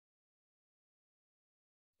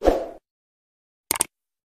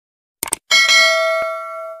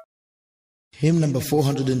Hymn number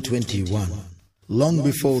 421, Long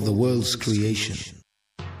Before the World's Creation.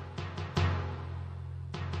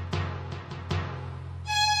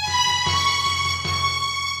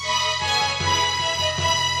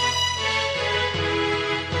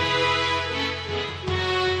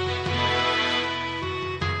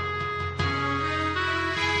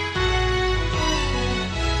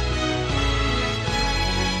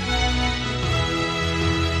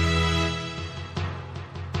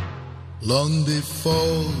 Long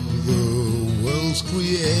before the world's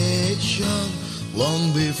creation,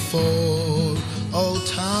 long before all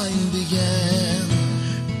time began,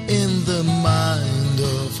 in the mind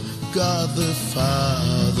of God the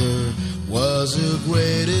Father was a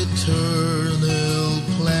great eternal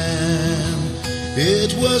plan.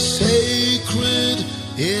 It was sacred,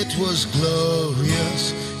 it was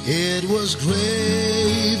glorious, it was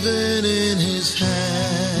graven in His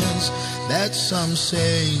hands, that some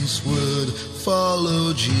saints would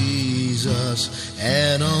follow Jesus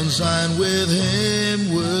and on Zion with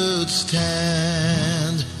Him would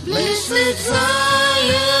stand. Blessed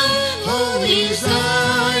Zion, holy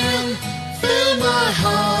Zion, fill my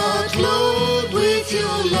heart, Lord, with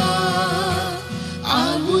your love.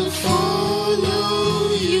 I will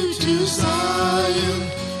follow you to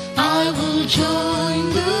Zion, I will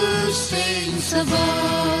join the saints above.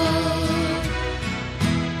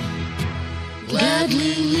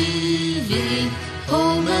 Gladly leaving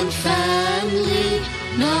home and family,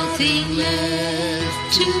 nothing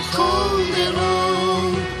left to call their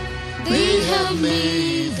own. They have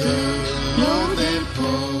made the Lord their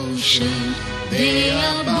portion, they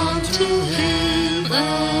are bound to Him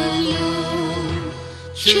alone.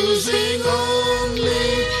 Choosing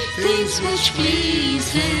only things which please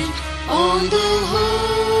Him, on the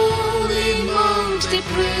holy mount they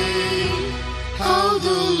pray. How the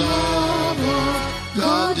love of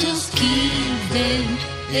God does keep them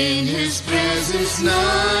in His presence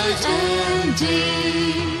night and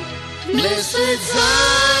day. Blessed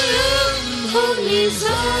Zion, holy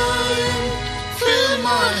Zion, fill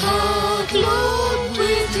my heart, Lord,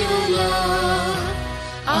 with your love.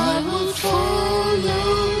 I will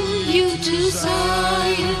follow you to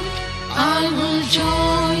Zion, I will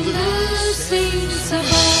join the saints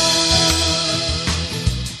above.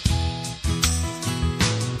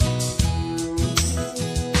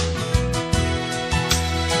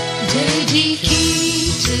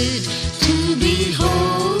 Dedicated to be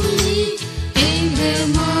holy, in their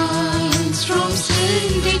minds from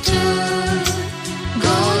sin they turn.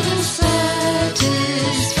 God is satisfied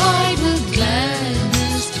with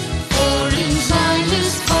gladness, for in Zion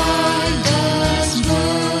His fire does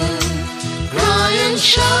burn. Cry and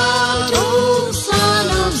shout, O Son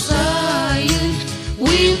of Zion,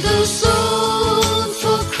 with the soul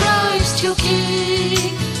for Christ your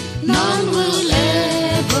King. None will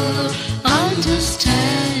ever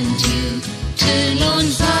understand you till on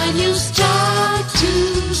Zion you start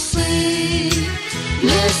to sing.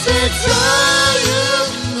 Blessed Zion,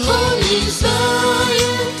 holy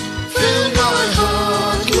Zion, fill my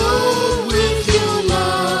heart, Lord, with your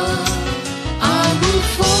love. I will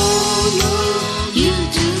follow you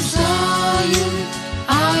to Zion,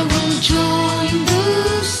 I will join the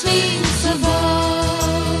saints above.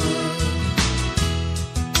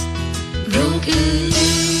 Broken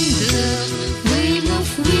in the veil of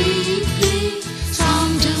weeping,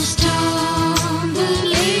 some do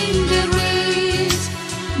stumble in their race,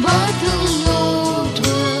 but the Lord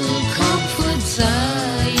will comfort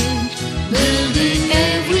Zion, building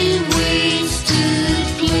every wasted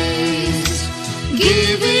place,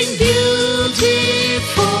 giving beauty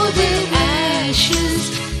for their ashes.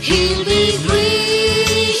 He'll be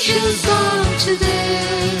gracious unto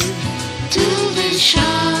them, till they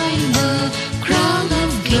shine a crown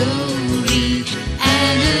of glory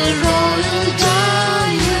and a royal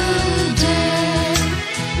diadem.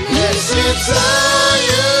 Blessed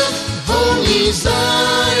Zion, holy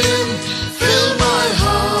Zion, fill my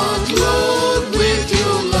heart, Lord, with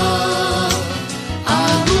your love. I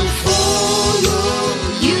will follow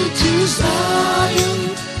you to Zion,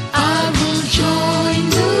 I will join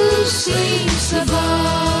the saints above.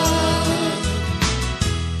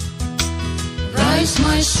 Rise,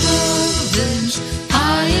 my servants, I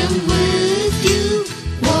am with you.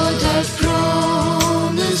 What I've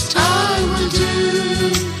promised I will do.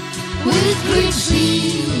 With great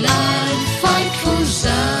zeal I'll fight for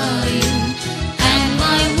Zion, and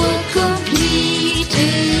my work complete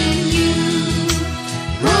in you.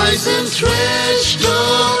 Rise and thresh,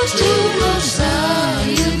 daughter of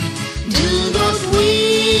Zion, do not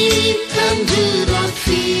weep and do not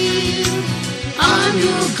fear. I'm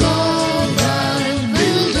your God, I'll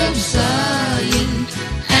build up Zion.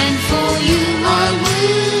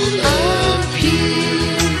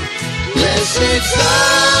 Blessed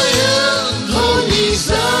Zion, holy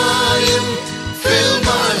Zion, fill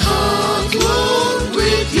my heart, Lord,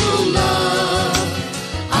 with your love.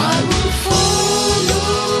 I will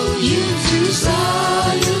follow you to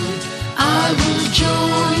Zion. I will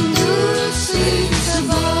join the saints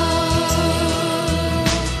above.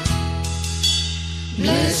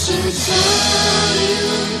 Blessed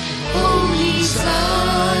Zion, holy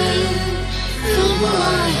Zion, fill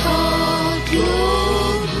my heart, Lord.